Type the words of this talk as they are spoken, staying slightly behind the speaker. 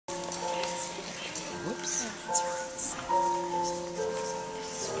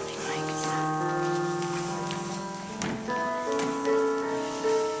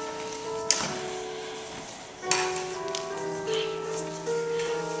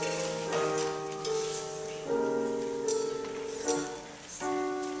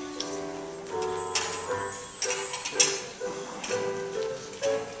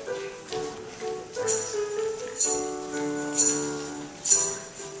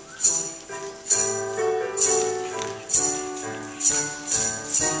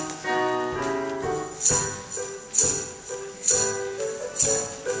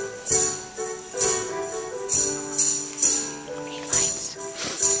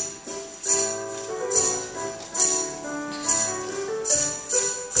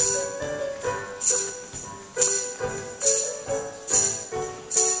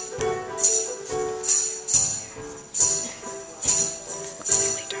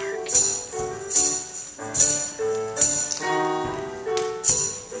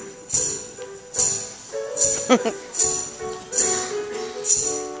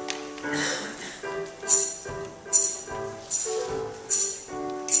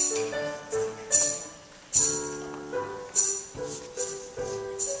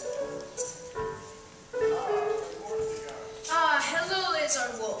Hello,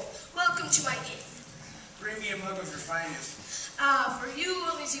 Lizard Wolf. Welcome to my inn. Bring me a mug of your finest. For you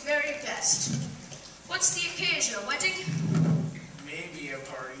is the very best. What's the occasion? A wedding? Maybe a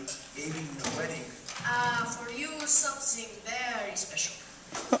party. Maybe even a wedding. For you something very special.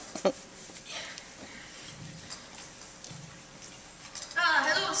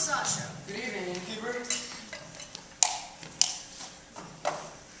 Hello, Sasha. Good evening, innkeeper.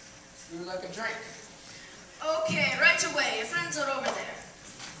 You would like a drink? Okay, right away. Your friends are over there.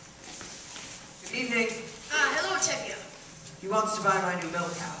 Good evening. Hello, Tevye. He wants to buy my new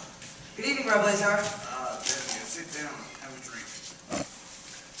milk cow. Good evening, Reblazar. Tevye, sit down. Have a drink.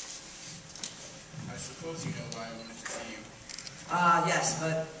 I suppose you know why I wanted to see you. Yes,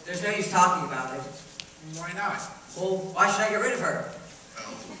 but there's no use talking about it. Why not? Well, why should I get rid of her?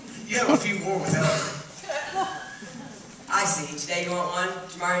 Well, you have a few more without her. I see. Today you want one,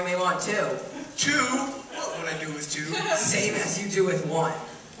 tomorrow you may want two. Two? What would I do with two? Same as you do with one.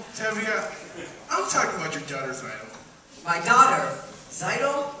 Tevye, I'm talking about your daughter, Zidal. My daughter,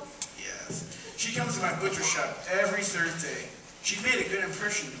 Zidal? Yes. She comes to my butcher shop every Thursday. She's made a good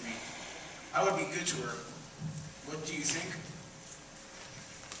impression to me. I would be good to her. What do you think?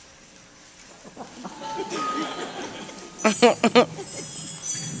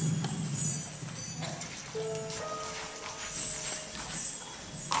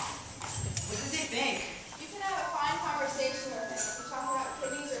 What does he think? You can have a fine conversation with him if you talk about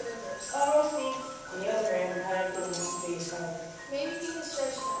kidneys or livers. Oh, see. On the other hand, I don't want to be his home. Maybe he has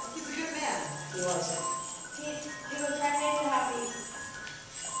judgment. He's a good man. He wants it. He will try to make you happy.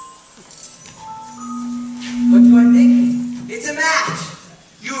 What do I think? It's a match.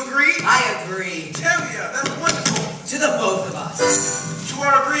 You agree? I agree. Tevye, that's wonderful. To the both of us. To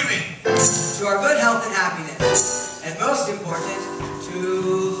our agreement. To our good health and happiness. And most important, to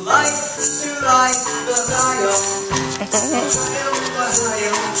life, Ohio.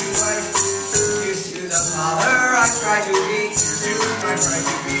 Ohio, to life. Used to the father I try to be. Do my right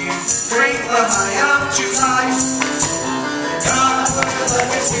to be. Bring Ohio to life. God will let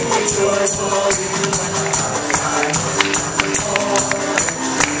me sing with joyful you when my heart is high.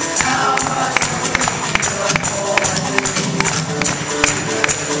 How much joyful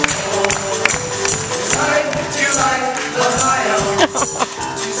life to life, Ohio.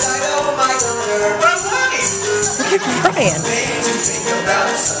 To Zidal, my daughter. My wife. You're crying. Something to think about,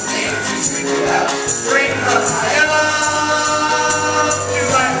 something to think about. Bring Ohio to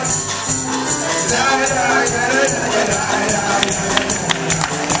life.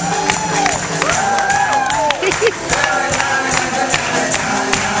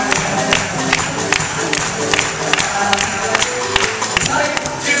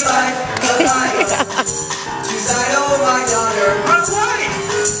 To Zidal, my daughter. My wife.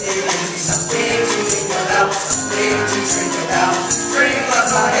 It gives you something to think about, something to drink about. Bring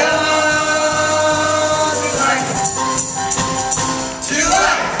Ohio.